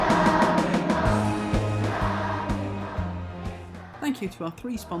thank you to our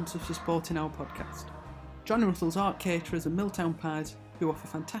 3 sponsors for supporting our podcast. Johnny Russell's Art Caterers and Milltown Pies, who offer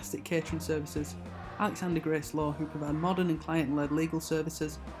fantastic catering services, Alexander Grace Law, who provide modern and client-led legal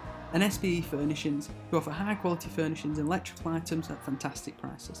services, and SBE Furnishings, who offer high-quality furnishings and electrical items at fantastic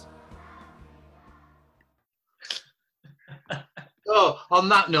prices. So, on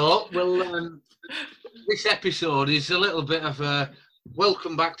that note, this episode is a little bit of a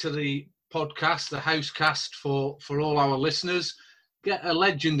welcome back to the podcast, the Housecast for all our listeners. Get a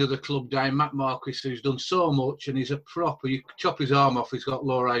legend of the club down, Matt Marquis, who's done so much, and he's a proper, you chop his arm off, he's got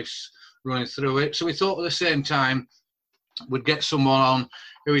Lower House running through it. So we thought at the same time we'd get someone on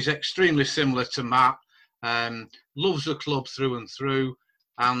who is extremely similar to Matt, loves the club through and through,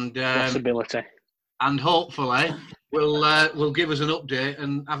 and possibility. And hopefully will give us an update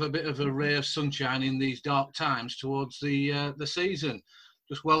and have a bit of a ray of sunshine in these dark times towards the season.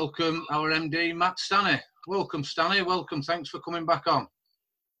 Just welcome our MD, Matt Stanley. Welcome, Stanley. Welcome. Thanks for coming back on.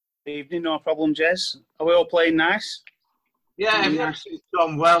 Evening, no problem, Jez. Are we all playing nice? Yeah, it's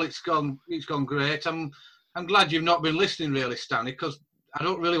gone well. It's gone great. I'm glad you've not been listening, really, Stanley, because I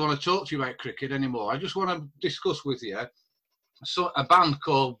don't really want to talk to you about cricket anymore. I just want to discuss with you a band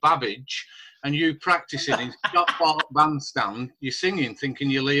called Babbage, and you practicing in Scott Park bandstand. You're singing,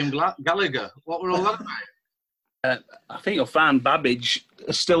 thinking you're Liam Gallagher. What were all that about? I think you'll find Babbage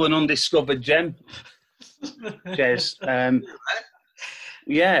still an undiscovered gem, Jez.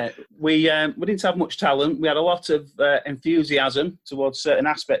 Yeah, we didn't have much talent. We had a lot of enthusiasm towards certain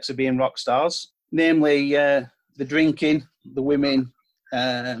aspects of being rock stars, namely the drinking, the women,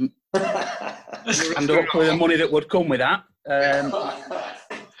 and hopefully the money that would come with that.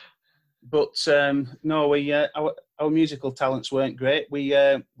 But no, our musical talents weren't great. We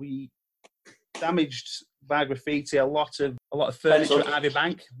damaged by graffiti a lot of furniture at Ivy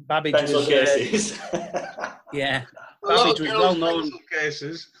Bank. Babbage was cases. Yeah, Babbage was well known.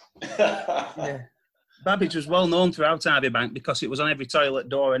 Cases. Yeah, Babbage was well known throughout Ivy Bank because it was on every toilet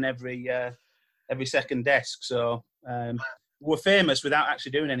door and every second desk. So we were famous without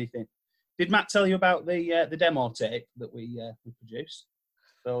actually doing anything. Did Matt tell you about the demo tape that we produced?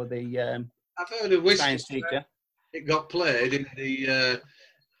 So I've heard of science teacher. It got played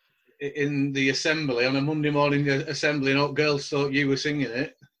in the assembly on a Monday morning assembly, and all girls thought you were singing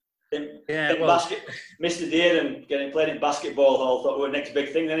it. Yeah, well, Mr. Deeren getting played in basketball hall thought we were the next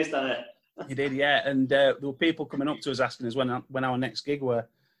big thing, then, isn't it? He did, yeah. And there were people coming up to us asking us when our next gig were.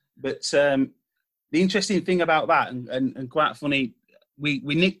 But the interesting thing about that, and quite funny, we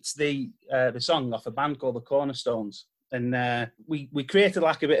nicked the song off a band called the Cornerstones. And we created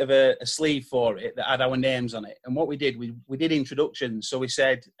like a bit of a sleeve for it that had our names on it. And what we did, we did introductions. So we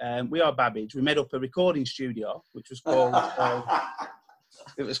said, we are Babbage. We made up a recording studio, which was called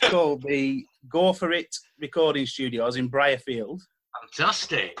the Go For It Recording Studios in Briarfield.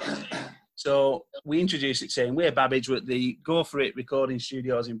 Fantastic. So we introduced it saying, we're Babbage, we're at the Go For It Recording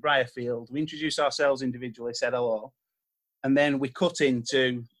Studios in Briarfield. We introduced ourselves individually, said hello. And then we cut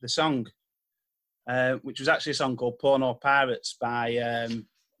into the song. Which was actually a song called Porno Pirates by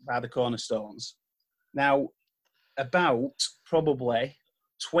the Cornerstones. Now, about probably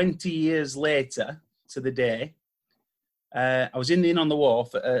 20 years later to the day, I was in the Inn on the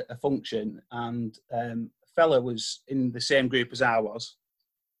Wharf at a function, and a fella was in the same group as I was,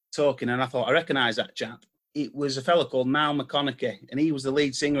 talking, and I thought, I recognise that chap. It was a fella called Niall McConaughey, and he was the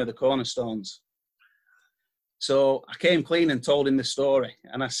lead singer of the Cornerstones. So I came clean and told him the story,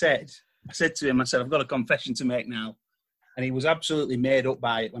 and I said to him, I've got a confession to make now. And he was absolutely made up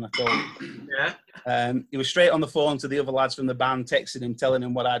by it when I told him. Yeah. He was straight on the phone to the other lads from the band, texting him, telling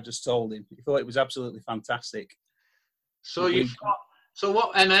him what I just told him. He thought it was absolutely fantastic. So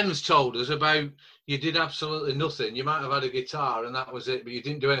what MM's told us about, you did absolutely nothing. You might have had a guitar and that was it, but you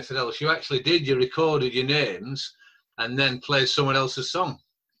didn't do anything else. You actually did. You recorded your names and then played someone else's song.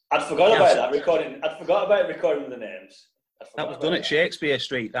 I'd forgot about that recording. I'd forgot about recording the names. That was done at Shakespeare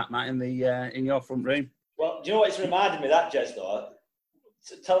Street, that night, in your front room. Well, do you know what it's reminded me of that, Jez, though?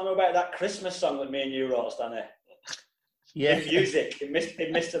 Tell them about that Christmas song that me and you wrote, Stanley. Yeah. In music, in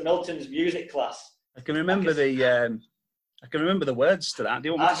Mr. Milton's music class. I can remember the words to that. Do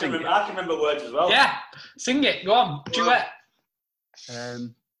you want me to sing it? I can remember words as well. Yeah, sing it. Go on, duet.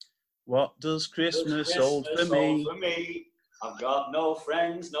 What does Christmas hold for me? I've got no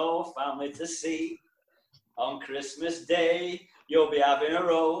friends, no family to see. On Christmas Day, you'll be having a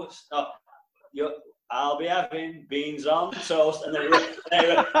roast. I'll be having beans on toast, and then it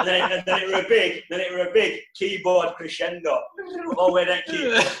were a big keyboard crescendo. All the way down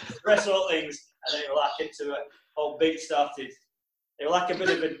keyboard, press all things, and then it was like into a whole beat started. It was like a bit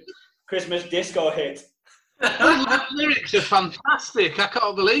of a Christmas disco hit. The lyrics are fantastic. I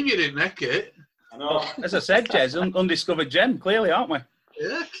can't believe you didn't make it. I know. As I said, Jez, undiscovered gem, clearly, aren't we?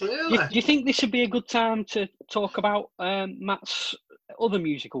 Yeah, Do clearly. you think this would be a good time to talk about Matt's other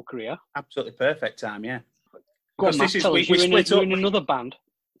musical career? Absolutely perfect time, yeah. Go on, Because Matt, this is- tell we us, you're split up. in another band.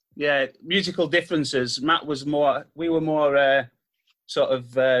 Yeah, musical differences. Matt was more, we were more sort of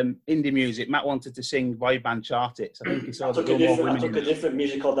indie music. Matt wanted to sing boy band chart hits. I think he saw I the took a different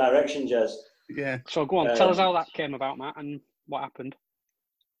musical direction, Jez. Yeah. So go on, tell us how that came about, Matt, and what happened.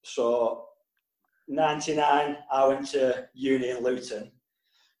 So, 99, I went to uni in Luton.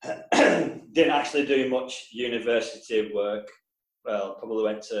 Didn't actually do much university work. Well, probably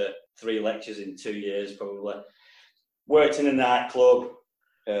went to 3 lectures in 2 years, probably. Worked in a nightclub.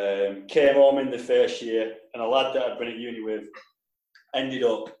 Came home in the first year, and a lad that I'd been at uni with ended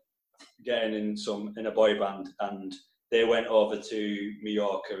up getting in a boy band, and they went over to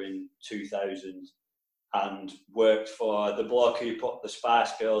Mallorca in 2000 and worked for the bloke who put the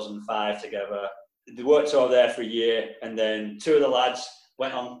Spice Girls and Five together. They worked over there for a year, and then 2 of the lads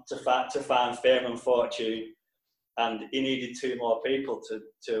went on to find fame and fortune, and he needed 2 more people to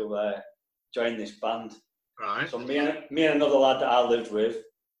join this band. Right. So me and another lad that I lived with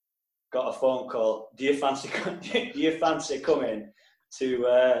got a phone call. Do you fancy coming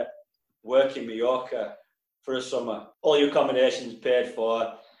to work in Mallorca for a summer? All your accommodation's paid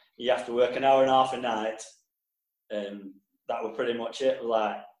for. You have to work an hour and a half a night, and that was pretty much it.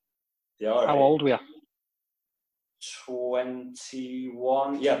 Like, How old were you?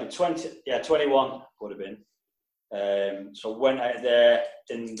 21. Yeah, but 21 would have been. So went out there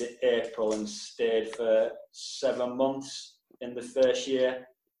in April and stayed for 7 months in the first year,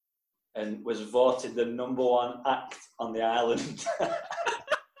 and was voted the #1 act on the island.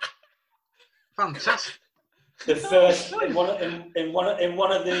 Fantastic. The first in one of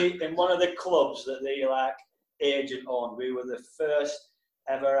the clubs that the agent owned. We were the first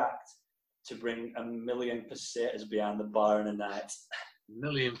ever act to bring 1 million pesetas behind the bar in a night. 1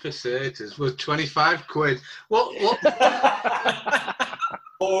 million pesetas worth 25 quid. What?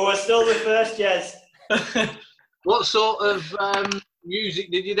 Oh, we're still the first, yes. What sort of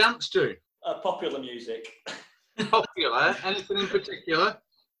music did you dance to? Popular music. Popular? Anything in particular?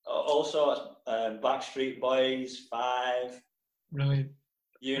 All sorts. Backstreet Boys, Five. Brilliant.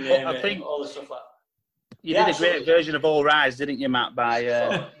 You name I it. think- All the stuff like. You Yeah, did a great so- version of All Rise, didn't you, Matt, by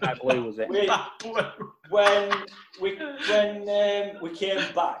Blue, was it? When we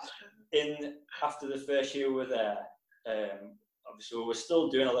came back in after the first year we were there, obviously we were still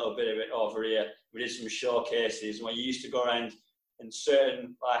doing a little bit of it over here. We did some showcases when you used to go around in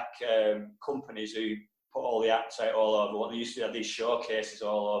certain companies who put all the acts out all over. What they used to have these showcases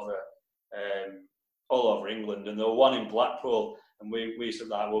all over England, and there were one in Blackpool, and we said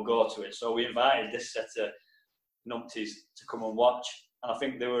that we'll go to it. So we invited this set of numpties to come and watch, and I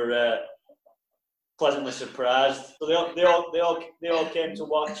think they were pleasantly surprised. So they all came to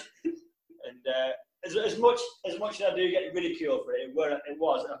watch, and as much as I do get ridiculed for it, it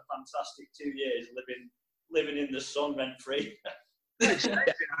was a fantastic 2 years living in the sun rent free. And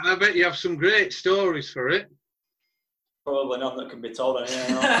I bet you have some great stories for it. Probably none that can be told on here.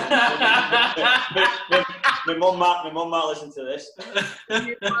 My mum might listen to this.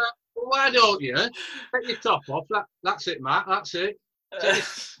 Why don't you take your top off? That's it, Matt. That's it. Take your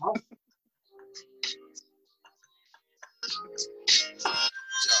top off.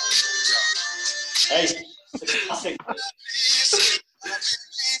 Hey, it's a classic.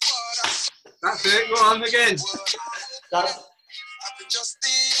 That's it. Go on again.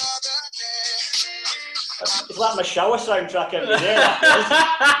 It's like my shower soundtrack every day.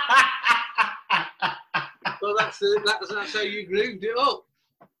 Well, that's how you grooved it up.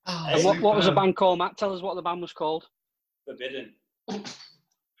 And what was the band called, Matt? Tell us what the band was called. Forbidden.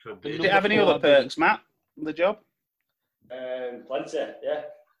 Did it have any other perks, Matt, on the job? Plenty, yeah.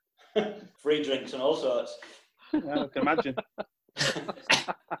 Free drinks and all sorts. Yeah, I can imagine. Can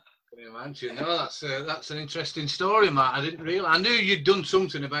you imagine? No, that's an interesting story, Matt. I didn't realise. I knew you'd done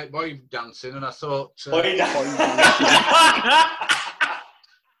something about boy dancing, and I thought. Boy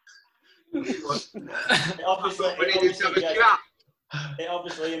It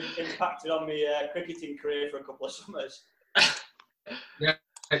obviously impacted on my cricketing career for a couple of summers. Yeah,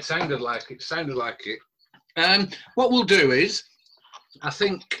 it sounded like it. What we'll do is, I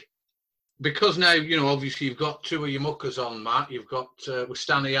think, because now, obviously you've got 2 of your muckers on, Matt, you've got with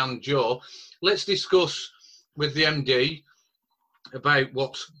Stanley and Joe, let's discuss with the MD about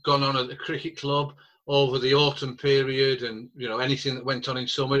what's gone on at the cricket club over the autumn period, and, anything that went on in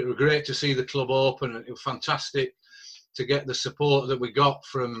summer. It was great to see the club open, and it was fantastic to get the support that we got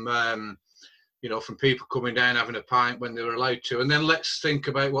from you know, from people coming down having a pint when they were allowed to, and then let's think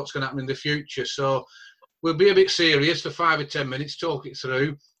about what's going to happen in the future. So we'll be a bit serious for 5 or 10 minutes, talk it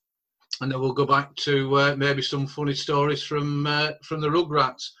through, and then we'll go back to maybe some funny stories from the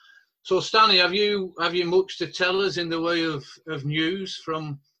Rugrats. So Stanley, have you much to tell us in the way of news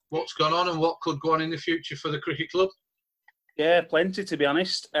from what's gone on and what could go on in the future for the cricket club? Yeah, plenty, to be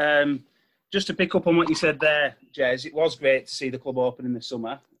honest. Just to pick up on what you said there, Jez, it was great to see the club open in the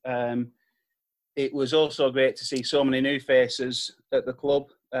summer. It was also great to see so many new faces at the club,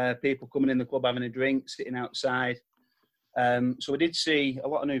 people coming in the club having a drink, sitting outside. So we did see a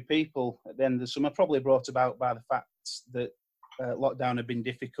lot of new people at the end of the summer, probably brought about by the fact that lockdown had been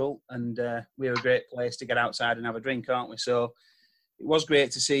difficult, and we're a great place to get outside and have a drink, aren't we? So it was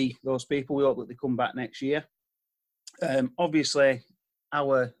great to see those people. We hope that they come back next year. Obviously,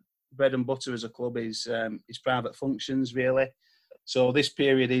 our bread and butter as a club is private functions, really. So this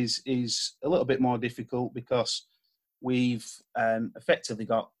period is a little bit more difficult because we've effectively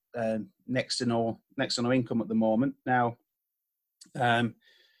got next to no income at the moment. Now,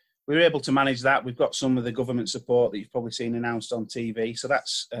 we were able to manage that. We've got some of the government support that you've probably seen announced on TV, so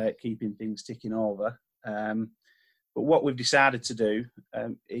that's keeping things ticking over. But what we've decided to do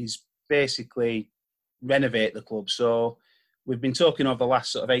is basically renovate the club. So we've been talking over the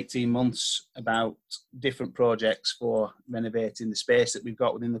last sort of 18 months about different projects for renovating the space that we've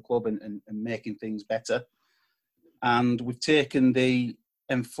got within the club and making things better. And we've taken the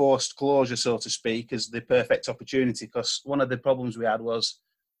enforced closure, so to speak, as the perfect opportunity, because one of the problems we had was,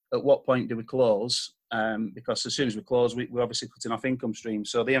 at what point do we close? Because as soon as we close, we're obviously cutting off income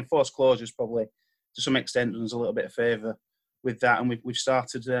streams. So the enforced closure is probably, to some extent, done us a little bit of favour with that, and we've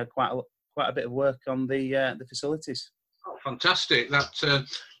started quite a bit of work on the facilities. Oh, fantastic! That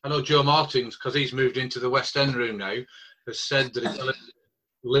I know Joe Martins, because he's moved into the West End room now, has said that it's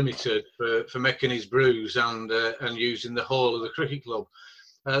limited for making his brews and using the hall of the cricket club.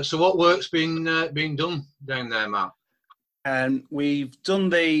 So what work's been done down there, Matt? We've done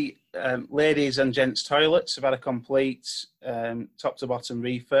the ladies and gents toilets. We've had a complete top to bottom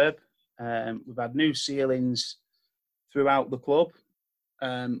refurb. We've had new ceilings throughout the club.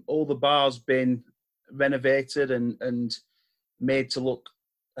 All the bars been renovated and made to look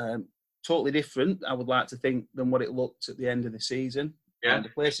totally different, I would like to think, than what it looked at the end of the season. Yeah. The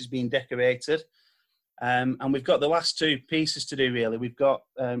place is being decorated. And we've got the last two pieces to do, really. We've got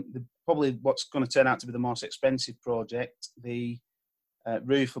probably what's going to turn out to be the most expensive project, the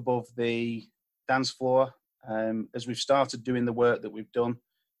roof above the dance floor. As we've started doing the work that we've done,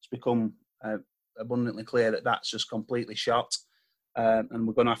 it's become abundantly clear that that's just completely shot. And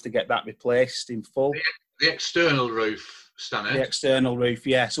we're going to have to get that replaced in full. The external roof, Stanley? The external roof,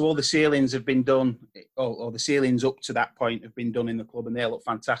 yeah. So all the ceilings have been done, or the ceilings up to that point have been done in the club, and they look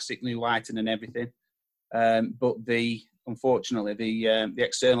fantastic, new lighting and everything. But unfortunately, the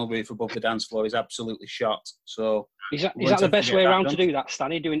external roof above the dance floor is absolutely shot. So is that the best way around to do that,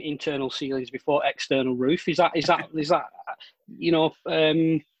 Stanley? Doing internal ceilings before external roof? Is that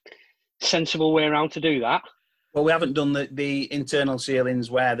sensible way around to do that? Well, we haven't done the internal ceilings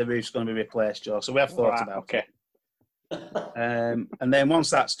where the roof's going to be replaced, Joe. So we have thought about it. And then once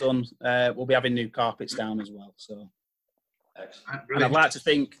that's done, we'll be having new carpets down as well. So, and I would like to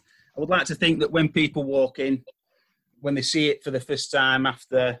think that when people walk in, when they see it for the first time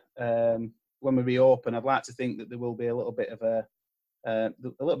after when we reopen, I'd like to think that there will be a little bit of a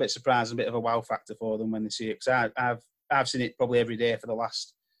little bit surprised, a bit of a wow factor for them when they see it. Because I've seen it probably every day for the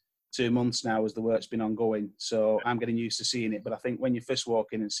last 2 months now as the work's been ongoing. So I'm getting used to seeing it. But I think when you first walk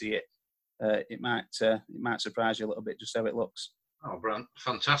in and see it, it might surprise you a little bit just how it looks. Oh, Brant,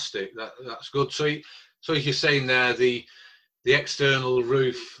 fantastic! That's good. So you're saying there the external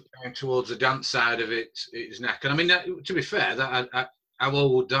roof going towards the dance side of it is neck. And I mean, to be fair, how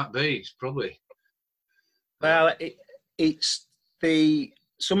old would that be? It's probably. Well, it's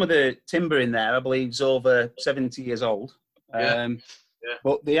some of the timber in there, I believe, is over 70 years old. Yeah.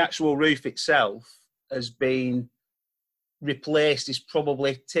 But the actual roof itself has been replaced. Is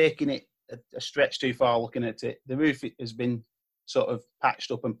probably taking it a stretch too far looking at it. The roof has been sort of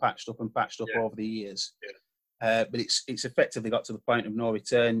patched up over the years. Yeah. But it's effectively got to the point of no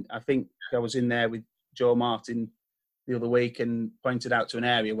return. I think I was in there with Joe Martin the other week and pointed out to an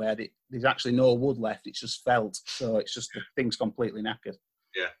area where there's actually no wood left. It's just felt. So it's just the thing's completely knackered.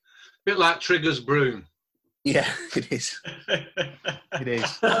 Yeah. A bit like Trigger's broom. Yeah, it is. It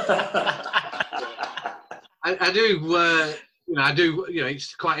is. I do.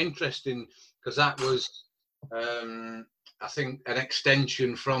 It's quite interesting because that was, I think, an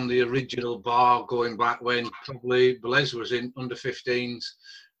extension from the original bar going back when probably Blaise was in under 15s,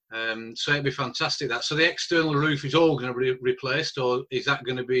 So it'd be fantastic that. So the external roof is all going to be replaced, or is that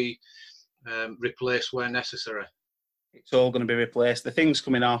going to be replaced where necessary? It's all going to be replaced. The thing's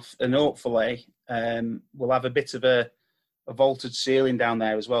coming off, and hopefully we'll have a bit of a vaulted ceiling down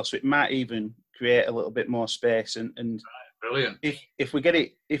there as well. So it might even create a little bit more space. And brilliant. If we get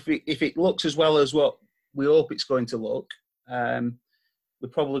it, if it looks as well as what we hope it's going to look, we're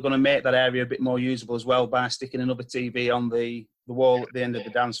probably going to make that area a bit more usable as well by sticking another TV on the wall at the end of the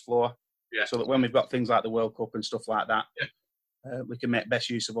dance floor. Yeah. So that when we've got things like the World Cup and stuff like that, we can make best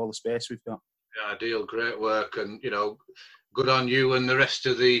use of all the space we've got. Yeah, ideal, great work, and good on you and the rest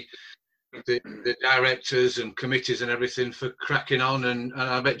of the directors and committees and everything for cracking on. And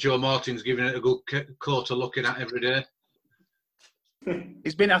I bet Joe Martin's giving it a good coat of looking at every day.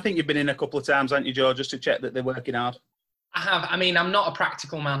 I think you've been in a couple of times, haven't you, Joe, just to check that they're working hard? I have. I mean, I'm not a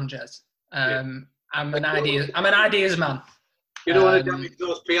practical man, Jez. I'm an ideas man. You don't want to damage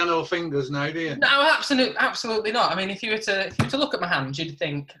those piano fingers now, do you? No, absolutely not. I mean, if you were to look at my hands, you'd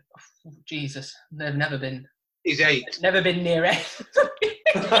think, oh, Jesus, they've never been. He's 8. Never been near it.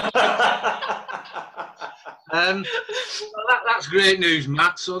 That's great news,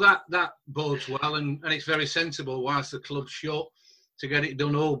 Matt. So that bodes well, and it's very sensible whilst the club's shut to get it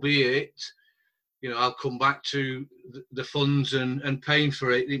done, albeit, I'll come back to the funds and paying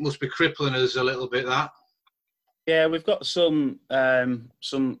for it. It must be crippling us a little bit, that. Yeah, we've got some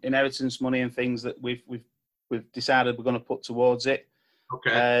inheritance money and things that we've decided we're going to put towards it.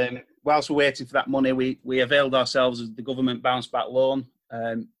 Okay. Whilst we're waiting for that money, we availed ourselves of the government bounce back loan,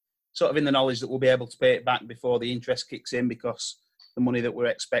 sort of in the knowledge that we'll be able to pay it back before the interest kicks in, because the money that we're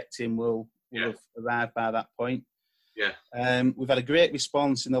expecting will have arrived by that point. Yeah. We've had a great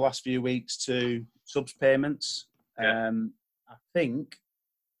response in the last few weeks to subs payments. Yeah. I think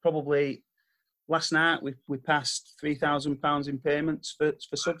probably last night we passed £3,000 in payments for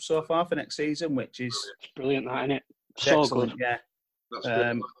subs so far for next season, which is it's brilliant, that, isn't it? So excellent. good. Yeah. That's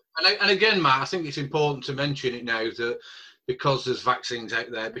good. And again, Matt, I think it's important to mention it now that because there's vaccines out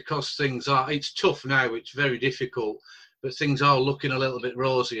there, because it's tough now, it's very difficult, but things are looking a little bit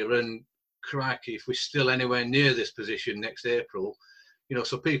rosier. And crikey, if we're still anywhere near this position next April,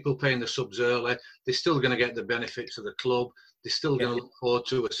 so people paying the subs early, they're still going to get the benefits of the club. They're still going to look forward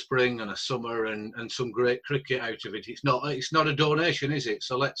to a spring and a summer and some great cricket out of it. It's not a donation, is it?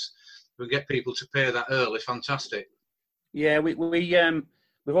 So we'll get people to pay that early. Fantastic. Yeah, we've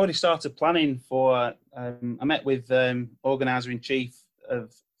already started planning for. I met with organiser in chief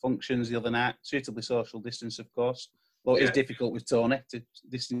of functions the other night, suitably social distance, of course. Well, it's difficult with Tony to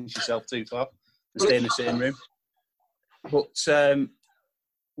distance yourself too far and stay in the same room. But I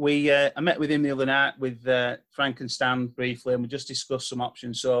met with him the other night with Frank and Stan briefly, and we just discussed some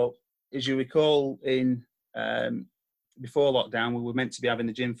options. So, as you recall, in before lockdown, we were meant to be having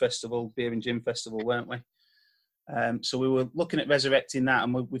the beer and gym festival, weren't we? So we were looking at resurrecting that,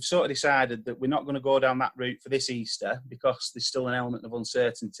 and we've sort of decided that we're not going to go down that route for this Easter because there's still an element of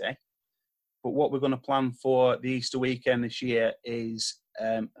uncertainty. But what we're going to plan for the Easter weekend this year is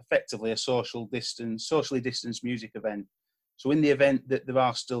effectively a socially distanced music event. So in the event that there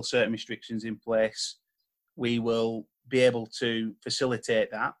are still certain restrictions in place, we will be able to facilitate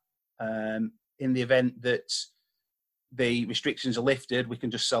that. In the event that the restrictions are lifted, we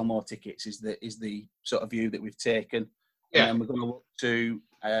can just sell more tickets, is the sort of view that we've taken. Yeah. And we're going to look to,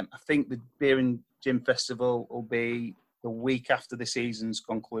 I think the Beer and Gym Festival will be the week after the season's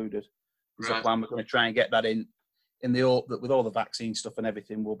concluded. So plan, we're going to try and get that in the hope that with all the vaccine stuff and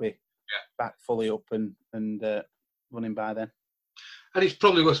everything, we'll be back fully up and running by then. And it's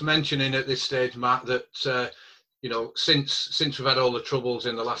probably worth mentioning at this stage, Matt, that since we've had all the troubles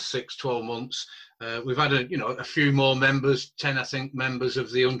in the last 6-12 months, we've had a few more members, 10 I think members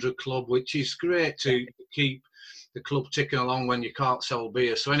of the 100 Club, which is great to keep the club ticking along when you can't sell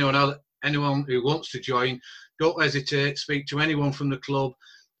beer. So anyone who wants to join, don't hesitate. Speak to anyone from the club.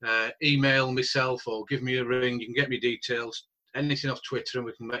 Email myself or give me a ring. You can get me details, anything off Twitter, and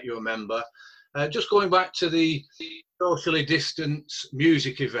we can make you a member. Just going back to the socially distanced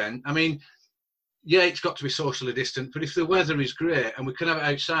music event, I mean, it's got to be socially distant, but if the weather is great and we can have it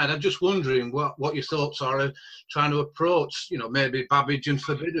outside, I'm just wondering what your thoughts are of trying to approach, maybe Babbage and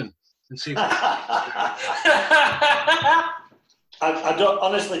Forbidden and see. I don't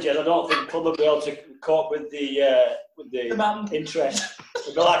honestly, Jez. I don't think club will be able to cope with the interest.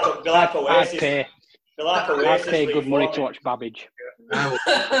 It'll be like Oasis. I'd pay good money to watch Babbage.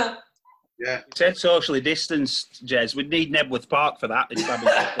 Yeah. It said socially distanced, Jez. We'd need Nebworth Park for that.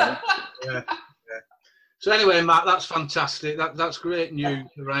 Yeah. So anyway, Matt, that's fantastic. That's great news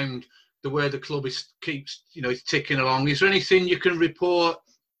around the way the club keeps ticking along. Is there anything you can report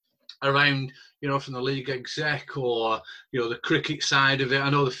around, from the league exec or, the cricket side of it? I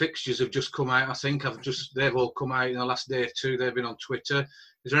know the fixtures have just come out. I think they've all come out in the last day or two. They've been on Twitter.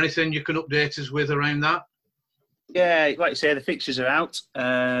 Is there anything you can update us with around that? Yeah, like you say, the fixtures are out.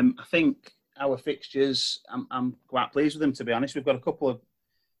 I think our fixtures, I'm quite pleased with them, to be honest. We've got a couple of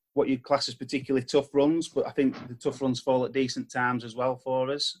what you'd class as particularly tough runs, but I think the tough runs fall at decent times as well for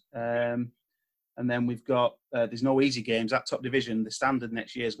us. And then we've got, there's no easy games. That top division, the standard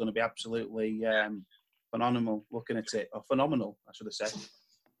next year is going to be absolutely phenomenal looking at it. Or phenomenal, I should have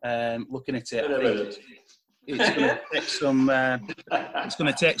said. Looking at it, I think it's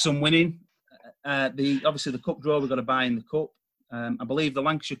going to take some winning. Obviously, the cup draw we've got to buy in the cup. I believe the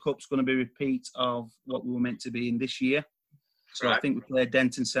Lancashire Cup's going to be a repeat of what we were meant to be in this year. So right. I think we played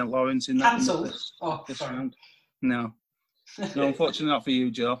Denton St Lawrence in that. Cancelled. This round. No, unfortunately not for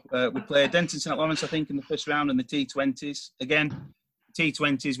you, Joe. We played Denton St Lawrence, I think, in the first round in the T20s. Again,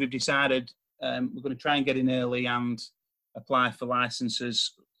 T20s, we've decided we're going to try and get in early and apply for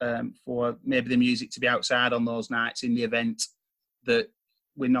licences for maybe the music to be outside on those nights in the event that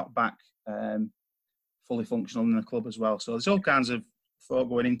we're not back fully functional in the club as well. So there's all kinds of thought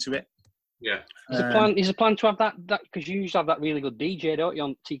going into it. Yeah. Is the plan to have that because you used to have that really good DJ, don't you,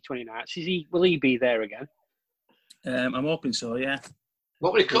 on T20 nights? Will he be there again? I'm hoping so, yeah.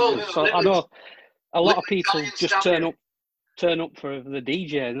 What would he call it? So I know a lot of people just turn up for the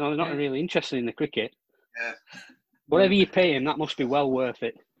DJ. No, they're not really interested in the cricket. Yeah. Whatever you pay him, that must be well worth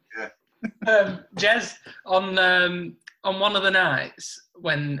it. Yeah. Jez, on one of the nights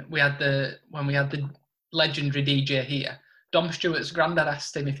when we had the legendary DJ here, Dom Stewart's granddad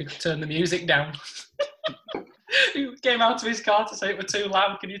asked him if he could turn the music down. He came out of his car to say it was too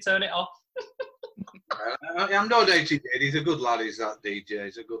loud. Can you turn it off? I'm no doubt he did. He's a good lad. He's that DJ.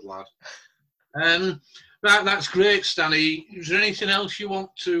 He's a good lad. That's great, Stanley. Is there anything else you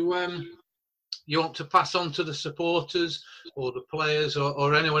want to pass on to the supporters or the players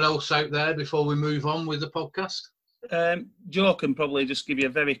or anyone else out there before we move on with the podcast? Joe can probably just give you a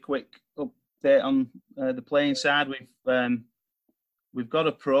very quick update on the playing side. We've got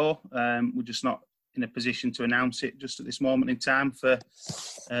a pro. We're just not in a position to announce it just at this moment in time for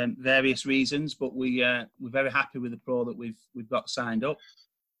various reasons. But we're very happy with the pro that we've got signed up,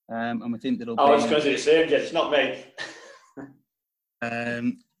 and we think that'll. I was going to say, it's not me.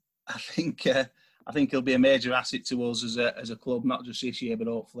 I think he'll be a major asset to us as a club, not just this year, but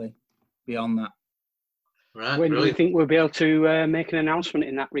hopefully beyond that. Right, when do you think we'll be able to make an announcement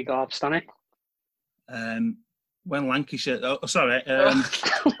in that regard, Stanley? When Lancashire... Oh, sorry.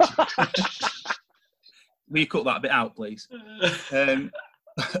 Will you cut that bit out, please?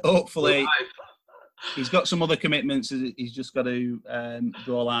 Hopefully, he's got some other commitments. He's just got to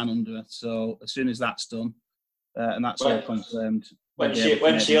draw a line under it. So as soon as that's done, and that's all confirmed... When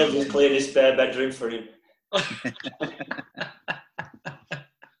Shields has cleared his spare bedroom for him.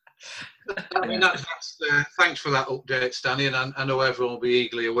 I mean, that's thanks for that update, Stanley, and I know everyone will be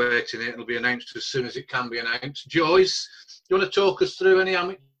eagerly awaiting it. It'll be announced as soon as it can be announced. Joyce, do you want to talk us through any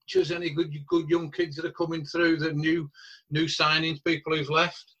amateurs, any good young kids that are coming through, the new signings, people who've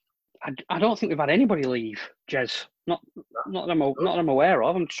left? I don't think we've had anybody leave, Jez. Not that I'm aware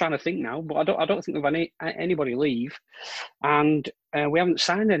of. I'm just trying to think now, but I don't think we've had anybody leave, and we haven't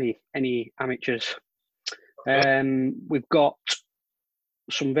signed any amateurs. We've got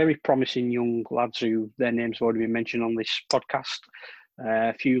some very promising young lads who their names have already been mentioned on this podcast.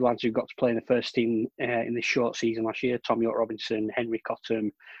 A few lads who got to play in the first team in this short season last year: Tom York Robinson, Henry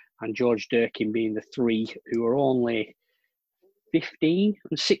Cottam, and George Durkin being the three who are only 15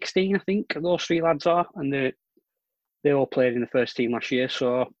 and 16, I think. Those three lads are, and they all played in the first team last year.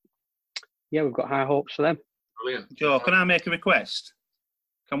 So, yeah, we've got high hopes for them. Brilliant. Joe, can I make a request?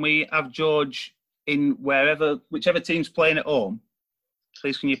 Can we have George in whichever team's playing at home?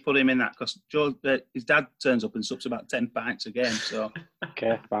 Please, can you put him in that? Because George, his dad turns up and sups about 10 pints a game. So,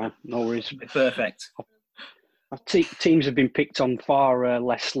 okay, fine, no worries. Perfect. Teams have been picked on far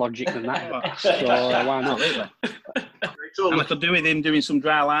less logic than that, so why not? And I could do with him doing some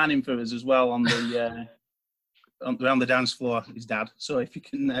dry lining for us as well on the around the dance floor. His dad. So if you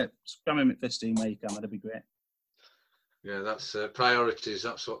can scram him at first team where you can, that'd be great. Yeah, that's priorities.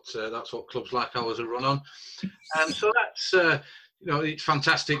 That's what clubs like ours are run on, and so that's it's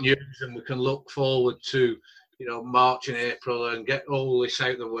fantastic news, and we can look forward to March and April and get all this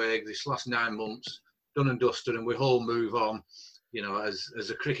out of the way. This last 9 months done and dusted, and we all move on, as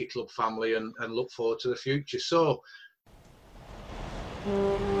a cricket club family, and look forward to the future. So.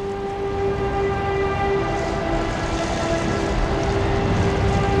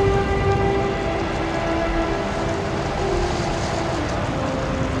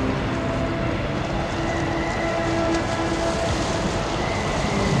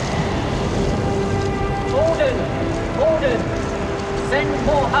 Send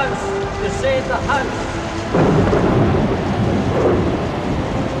more house to save the house.